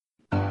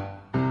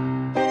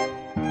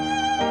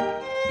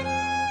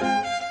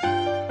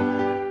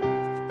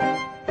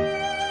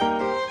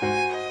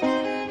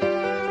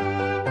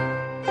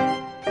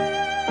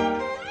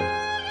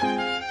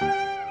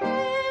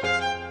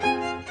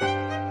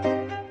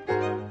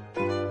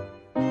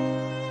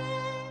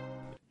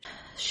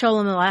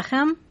Shalom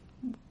Aleichem.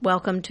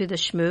 Welcome to the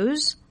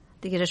Schmooze,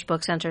 the Yiddish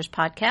Book Center's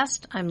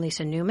podcast. I'm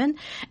Lisa Newman,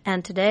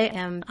 and today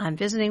I'm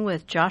visiting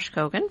with Josh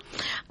Kogan,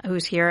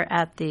 who's here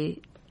at the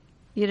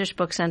Yiddish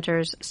Book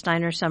Center's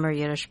Steiner Summer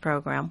Yiddish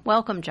Program.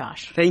 Welcome,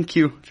 Josh. Thank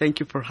you. Thank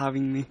you for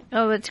having me.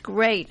 Oh, it's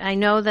great. I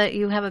know that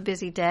you have a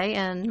busy day,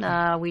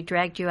 and we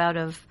dragged you out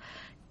of,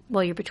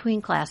 well, you're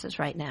between classes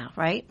right now,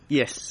 right?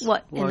 Yes.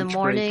 What, in the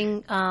morning,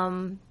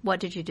 break. What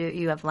did you do?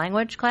 You have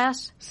language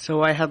class?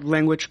 So I had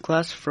language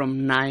class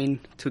from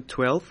 9 to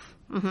 12,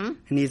 and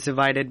it's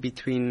divided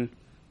between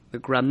the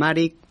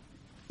grammatic,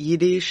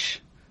 Yiddish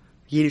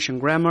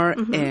and grammar,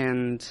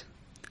 and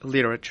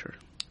literature.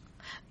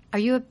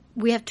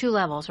 We have two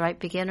levels, right?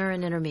 Beginner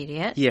and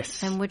intermediate.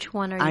 Yes. And which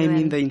one are you I'm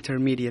in the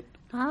intermediate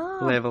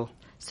level.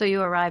 So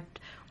you arrived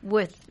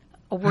with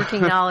a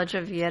working knowledge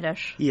of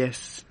Yiddish.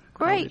 Yes.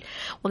 Great.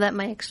 Well, that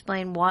might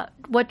explain what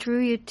drew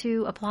you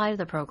to apply to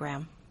the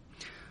program.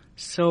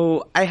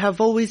 So I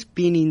have always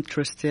been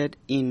interested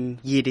in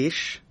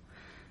Yiddish.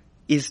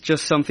 It's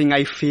just something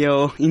I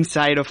feel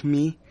inside of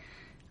me.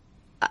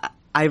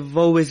 I've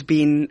always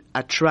been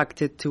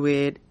attracted to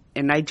it,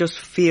 and I just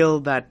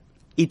feel that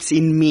it's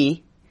in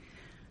me.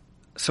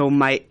 So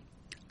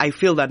I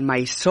feel that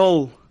my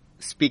soul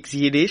speaks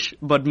Yiddish,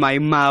 but my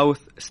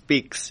mouth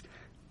speaks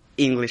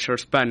English or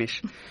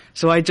Spanish.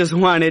 So I just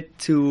wanted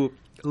to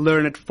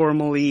learn it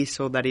formally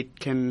so that I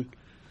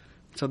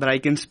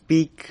can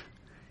speak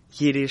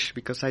Yiddish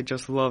because I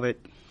just love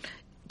it.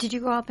 Did you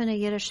grow up in a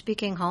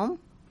Yiddish-speaking home?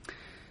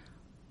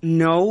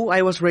 No,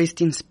 I was raised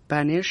in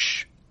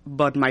Spanish,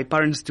 but my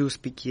parents do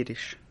speak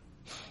Yiddish.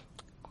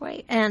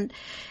 Great. And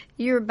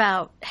you're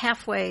about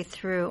halfway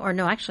through, or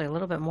no, actually a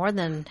little bit more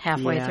than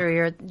halfway through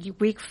your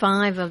week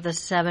 5 of the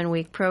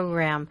 7-week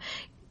program.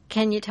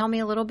 Can you tell me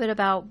a little bit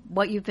about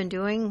what you've been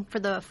doing for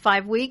the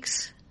 5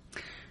 weeks?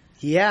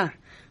 Yeah.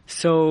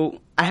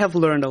 So I have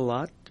learned a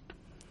lot.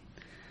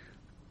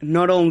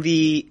 Not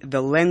only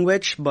the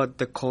language, but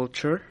the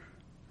culture.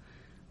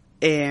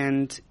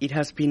 And it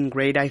has been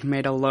great. I've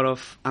met a lot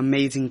of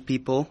amazing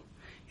people.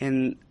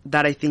 And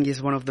that, I think,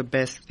 is one of the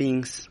best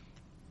things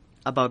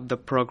about the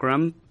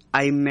program.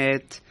 I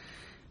met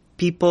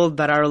people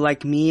that are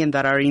like me and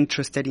that are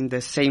interested in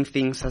the same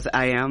things as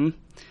I am.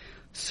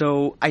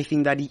 So I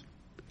think that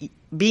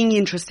being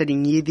interested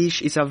in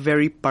Yiddish is a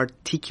very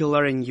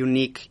particular and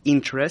unique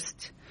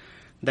interest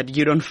that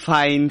you don't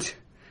find.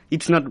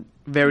 It's not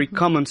very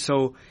common.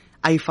 So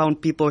I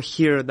found people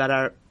here that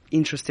are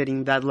interested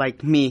in that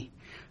like me.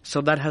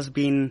 So that has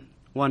been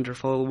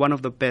wonderful. One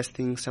of the best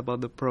things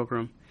about the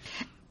program.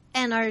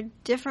 And are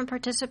different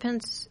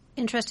participants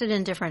interested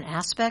in different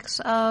aspects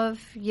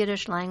of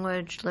Yiddish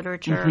language,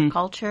 literature,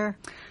 culture?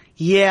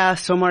 Yeah,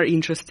 some are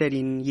interested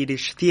in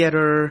Yiddish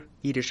theater,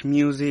 Yiddish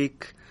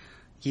music,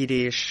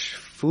 Yiddish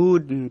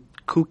food and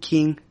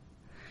cooking,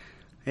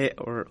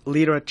 or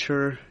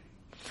literature.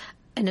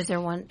 And is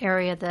there one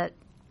area that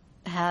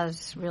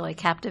has really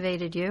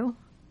captivated you?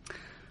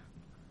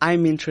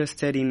 I'm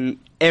interested in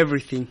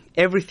everything.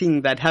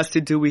 Everything that has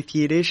to do with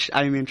Yiddish,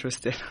 I'm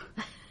interested.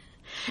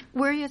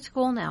 Where are you at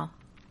school now?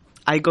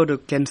 I go to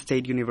Kent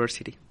State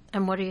University.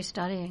 And what are you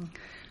studying?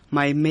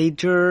 My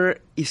major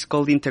is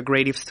called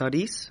Integrative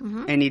Studies,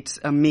 and it's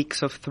a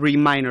mix of 3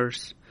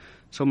 minors.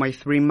 So my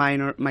three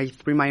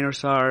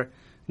minors are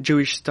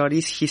Jewish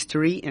Studies,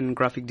 History, and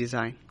Graphic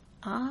Design.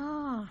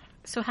 Ah,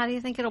 so how do you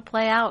think it'll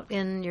play out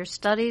in your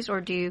studies, or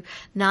do you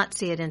not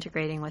see it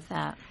integrating with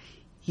that?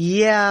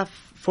 Yeah,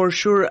 for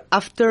sure.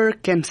 After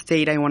Kent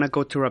State, I want to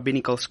go to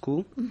rabbinical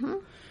school.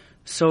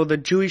 So the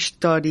Jewish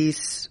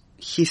Studies,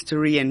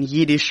 History, and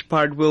Yiddish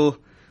part will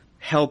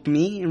help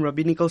me in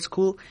rabbinical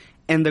school.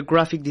 And the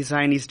graphic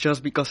design is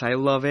just because I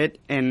love it,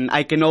 and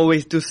I can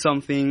always do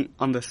something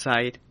on the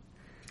side.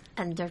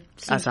 And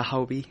as a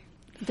hobby.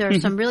 There are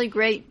some really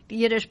great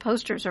Yiddish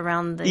posters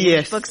around the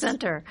Yiddish Book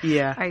Center.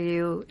 Yeah. Are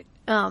you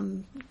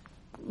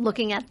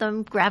looking at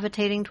them,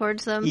 gravitating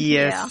towards them?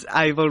 Yes, yeah.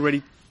 I've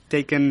already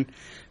taken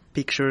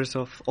pictures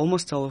of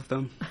almost all of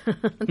them.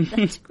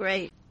 That's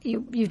great.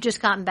 You've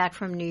just gotten back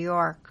from New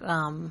York.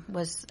 How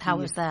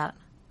was that?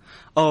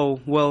 Oh,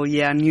 well,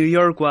 yeah, New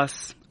York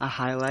was a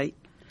highlight,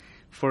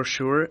 for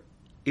sure.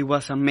 It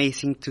was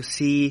amazing to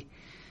see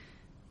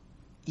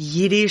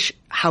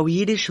how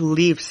Yiddish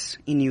lives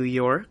in New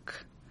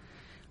York.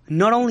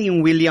 Not only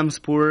in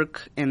Williamsburg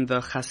and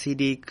the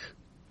Hasidic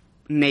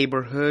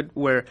neighborhood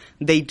where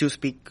they do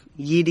speak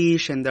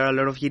Yiddish and there are a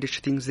lot of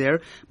Yiddish things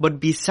there, but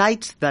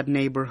besides that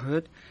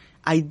neighborhood,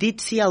 I did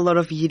see a lot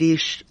of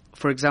Yiddish,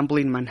 for example,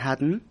 in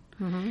Manhattan.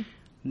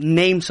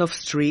 Names of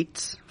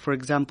streets, for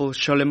example,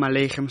 Sholem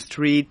Aleichem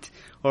Street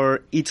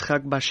or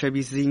Yitzhak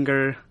Bashevis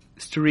Zinger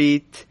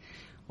Street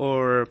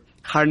or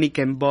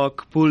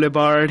Harnikenbock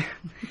Boulevard.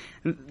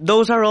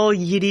 Those are all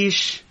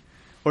Yiddish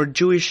or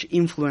Jewish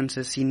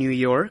influences in New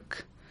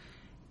York.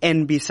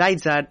 And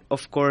besides that,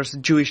 of course,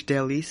 Jewish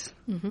delis,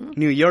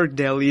 New York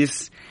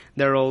delis,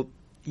 they're all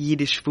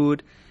Yiddish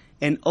food.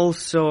 And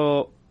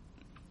also,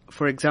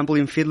 for example,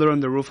 in Fiddler on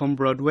the Roof on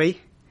Broadway,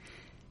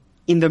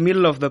 in the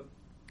middle of the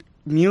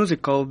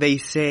musical, they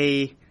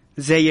say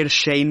Zeyer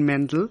Shane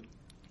Mendel.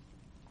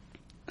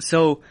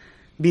 So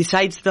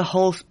besides the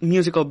whole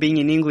musical being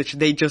in English,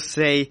 they just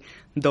say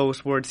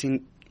those words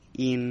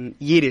in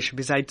Yiddish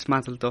besides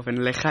Mazel Tov and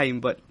L'chaim,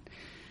 but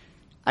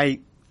I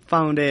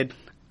found it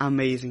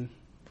amazing.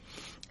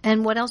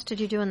 And what else did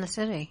you do in the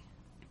city?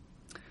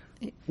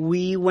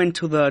 We went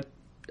to the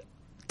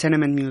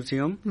Tenement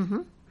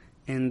Museum,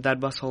 and that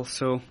was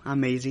also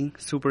amazing,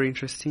 super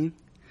interesting.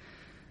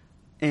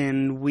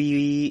 And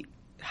we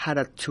had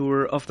a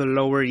tour of the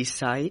Lower East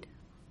Side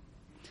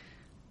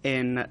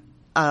and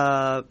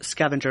a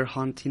scavenger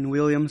hunt in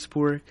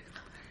Williamsburg.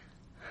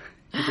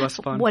 It was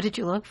fun. What did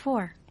you look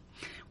for?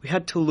 We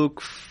had to look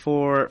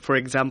for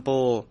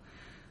example,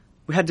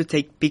 we had to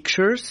take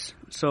pictures,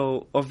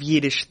 of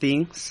Yiddish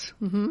things.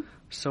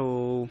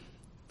 So,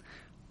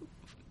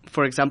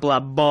 for example,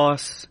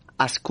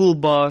 a school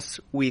bus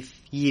with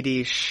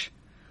Yiddish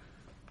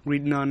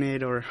written on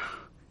it,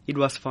 it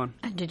was fun.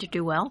 And did you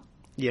do well?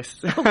 Yes.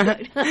 Oh,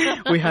 good.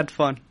 We had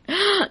fun.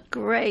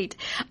 Great.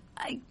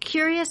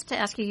 Curious to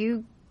ask you,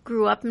 you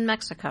grew up in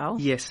Mexico.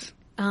 Yes.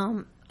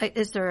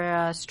 Is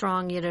there a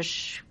strong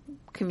Yiddish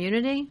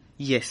community?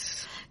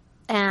 Yes.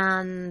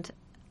 And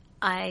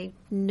I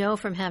know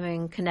from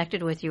having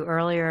connected with you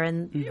earlier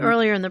in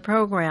the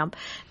program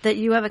that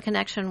you have a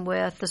connection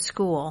with the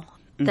school,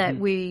 that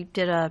we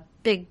did a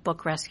big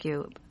book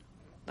rescue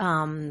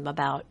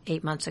about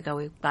 8 months ago.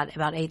 We got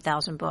about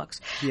 8,000 books.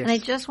 Yes. And I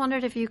just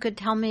wondered if you could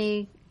tell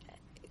me,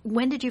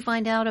 when did you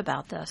find out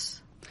about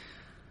this?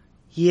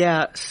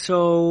 Yeah,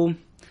 so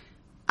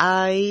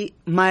my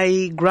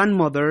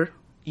grandmother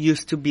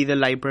used to be the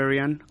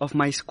librarian of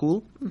my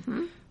school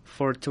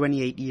for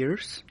 28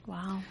 years.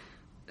 Wow.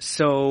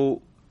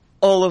 So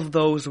all of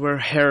those were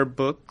her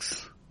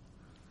books,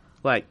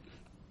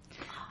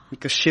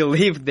 because she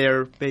lived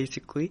there,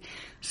 basically.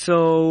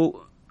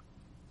 So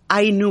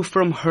I knew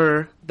from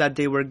her that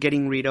they were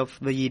getting rid of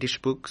the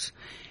Yiddish books.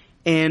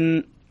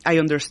 And I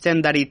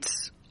understand that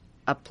it's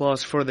a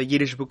plus for the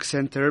Yiddish Book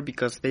Center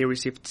because they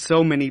received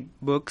so many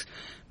books.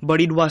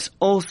 But it was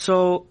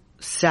also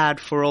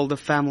sad for all the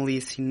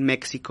families in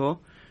Mexico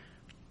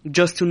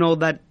just to know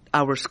that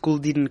our school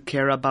didn't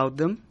care about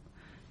them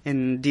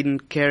and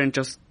didn't care and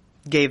just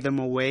gave them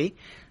away.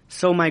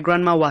 So my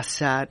grandma was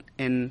sad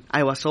and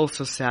I was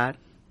also sad.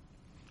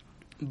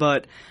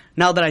 But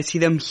now that I see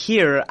them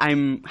here,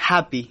 I'm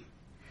happy.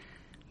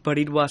 But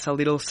it was a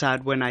little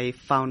sad when I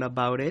found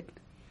about it.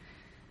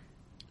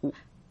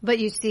 But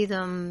you see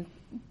them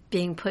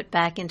being put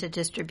back into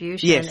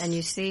distribution, yes, and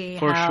you see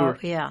for how, sure.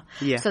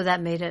 Yeah. So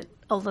that made it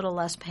a little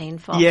less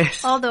painful.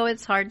 Yes. Although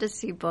it's hard to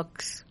see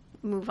books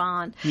move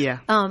on. Yeah.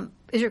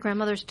 Is your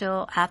grandmother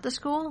still at the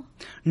school?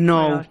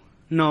 No,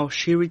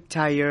 she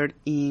retired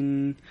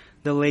in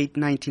the late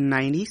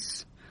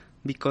 1990s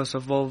because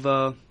of all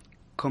the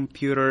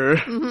computer.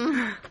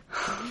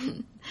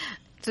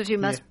 So she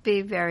must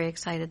be very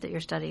excited that you're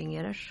studying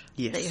Yiddish.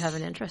 Yes. That you have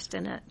an interest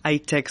in it. I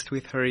text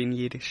with her in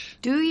Yiddish.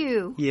 Do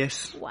you?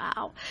 Yes.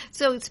 Wow.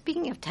 So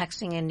speaking of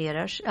texting in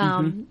Yiddish,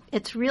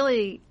 it's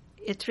really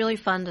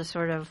fun to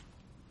sort of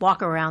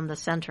walk around the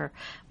center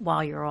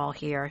while you're all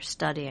here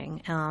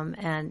studying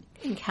and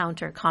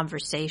encounter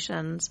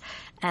conversations.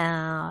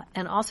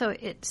 And also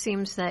it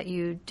seems that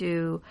you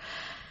do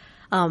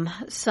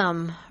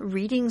some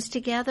readings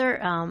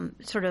together,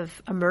 sort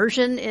of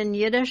immersion in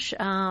Yiddish.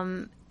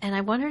 And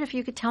I wondered if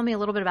you could tell me a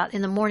little bit about,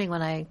 in the morning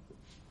when I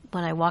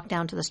walk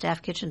down to the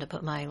staff kitchen to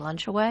put my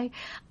lunch away,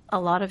 a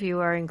lot of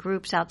you are in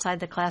groups outside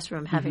the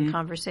classroom having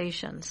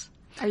conversations.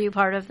 Are you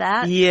part of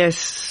that? Yes.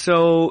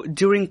 So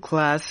during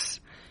class,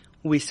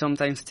 we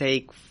sometimes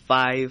take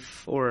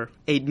 5 or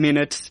 8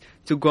 minutes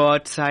to go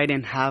outside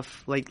and have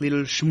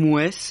little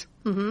shmues,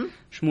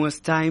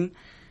 shmues time.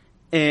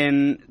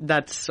 And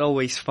that's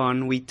always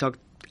fun. We talk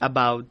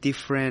about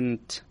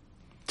different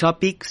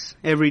topics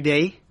every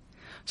day.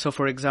 So,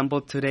 for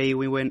example, today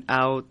we went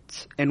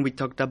out and we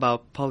talked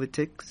about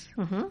politics.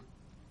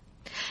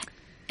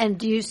 And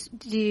do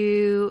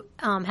you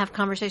have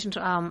conversations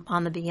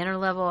on the beginner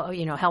level?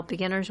 Help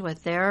beginners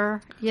with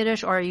their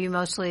Yiddish, or are you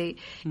mostly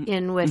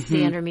in with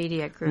the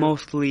intermediate group?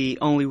 Mostly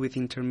only with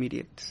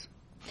intermediates.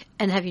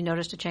 And have you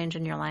noticed a change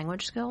in your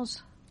language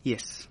skills?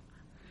 Yes.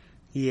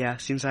 Yeah,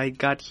 since I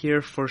got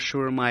here, for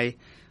sure, my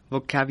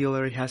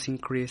vocabulary has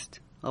increased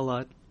a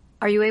lot.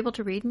 Are you able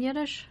to read in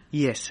Yiddish?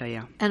 Yes, I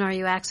am. And are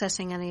you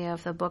accessing any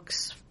of the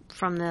books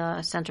from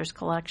the center's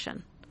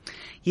collection?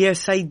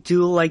 Yes, I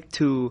do like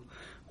to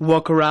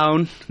walk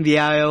around the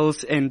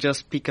aisles and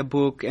just pick a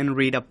book and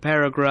read a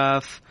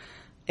paragraph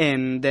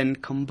and then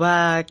come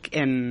back.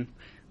 And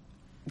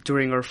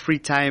during our free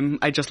time,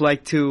 I just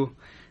like to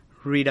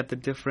read at the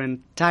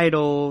different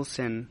titles,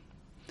 and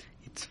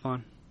it's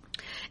fun.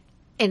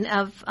 And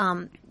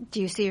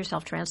do you see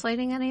yourself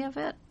translating any of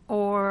it,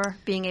 or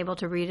being able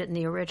to read it in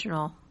the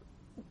original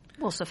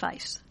will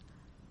suffice?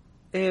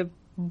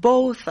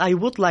 Both. I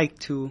would like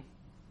to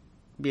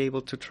be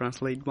able to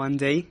translate one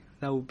day.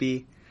 That would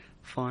be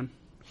fun.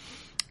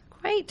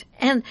 Great.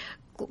 And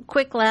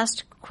quick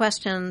last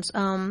questions.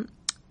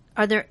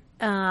 Are there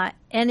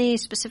any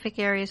specific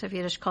areas of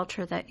Yiddish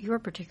culture that you're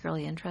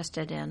particularly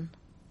interested in?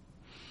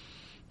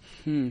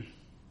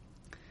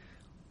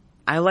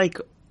 I like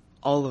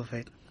all of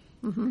it.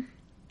 Mm-hmm.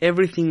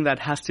 Everything that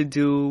has to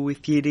do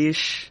with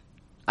Yiddish,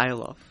 I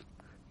love.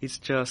 It's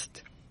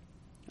just,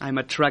 I'm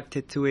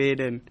attracted to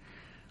it and...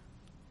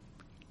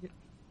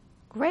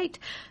 Great.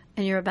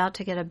 And you're about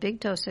to get a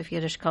big dose of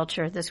Yiddish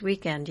culture this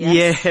weekend,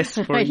 yes? Yes.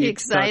 For Are you Yidstock.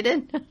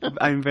 excited?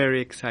 I'm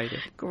very excited.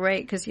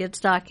 Great, because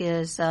Yidstock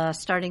is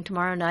starting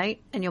tomorrow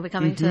night, and you'll be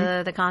coming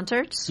to the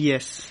concerts.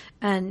 Yes.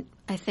 And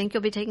I think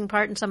you'll be taking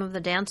part in some of the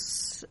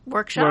dance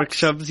workshops.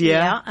 Workshops,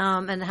 yeah.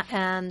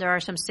 And there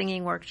are some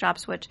singing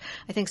workshops, which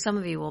I think some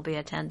of you will be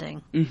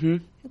attending. Mm-hmm.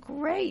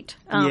 Great.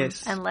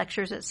 Yes. And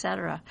lectures,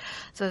 etc.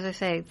 So as I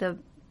say, the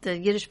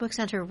Yiddish Book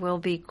Center will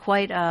be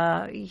quite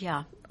a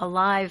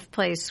live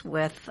place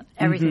with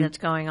everything that's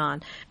going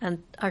on.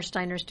 And our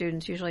Steiner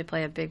students usually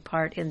play a big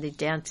part in the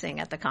dancing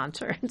at the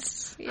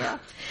concerts. Yeah.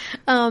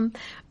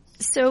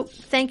 So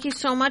thank you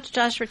so much,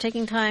 Josh, for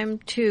taking time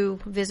to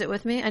visit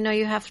with me. I know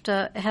you have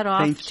to head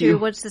off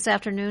what's this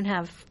afternoon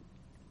have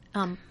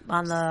on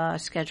the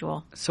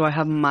schedule? So I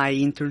have my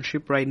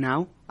internship right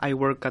now. I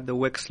work at the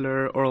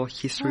Wexler Oral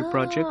History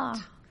Project.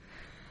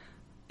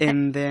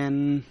 And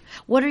then...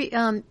 What are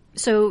you...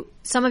 so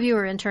some of you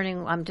are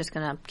interning... I'm just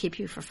going to keep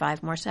you for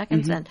 5 more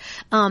seconds. And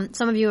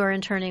some of you are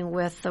interning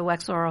with the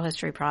Wexler Oral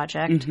History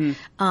Project.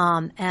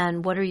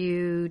 And what are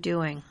you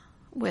doing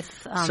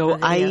with So the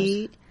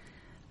videos?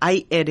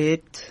 I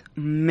edit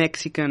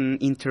Mexican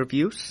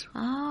interviews.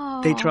 Oh.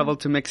 They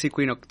traveled to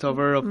Mexico in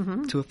October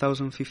of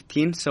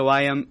 2015, so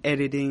I am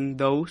editing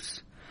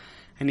those.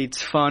 And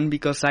it's fun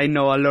because I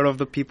know a lot of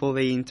the people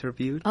they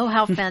interviewed. Oh,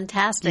 how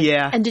fantastic.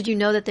 Yeah. And did you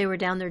know that they were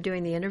down there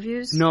doing the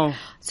interviews? No.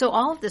 So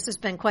all of this has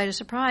been quite a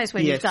surprise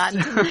when you've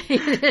gotten to the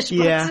Yiddish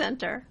Book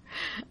Center.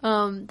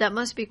 That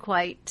must be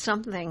quite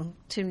something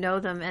to know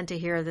them and to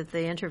hear that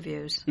the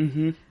interviews.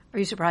 Mm-hmm. Are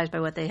you surprised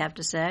by what they have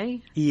to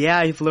say? Yeah,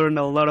 I've learned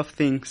a lot of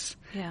things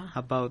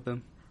about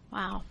them.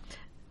 Wow.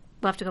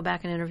 We'll have to go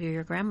back and interview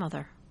your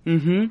grandmother.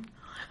 Mm-hmm.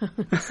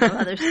 Some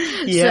others.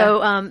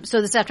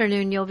 So this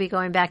afternoon you'll be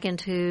going back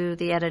into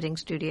the editing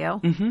studio,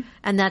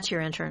 and that's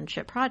your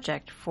internship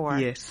project for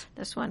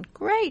this one.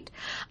 Great.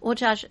 Well,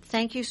 Josh,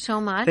 thank you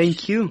so much.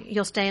 Thank you.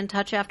 You'll stay in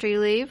touch after you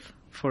leave?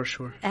 For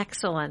sure.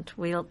 Excellent.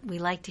 We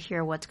like to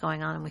hear what's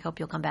going on, and we hope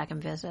you'll come back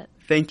and visit.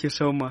 Thank you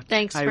so much.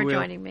 Thanks for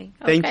joining me.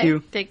 Thank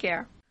you. Take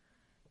care.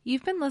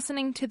 You've been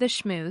listening to The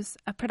Schmooze,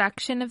 a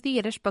production of the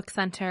Yiddish Book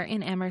Center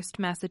in Amherst,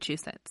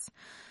 Massachusetts.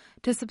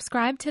 To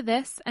subscribe to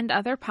this and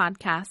other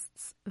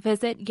podcasts,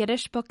 visit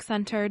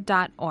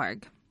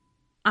yiddishbookcenter.org.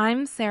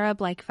 I'm Sarah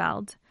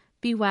Blakefeld.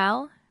 Be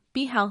well,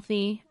 be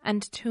healthy,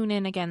 and tune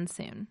in again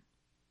soon.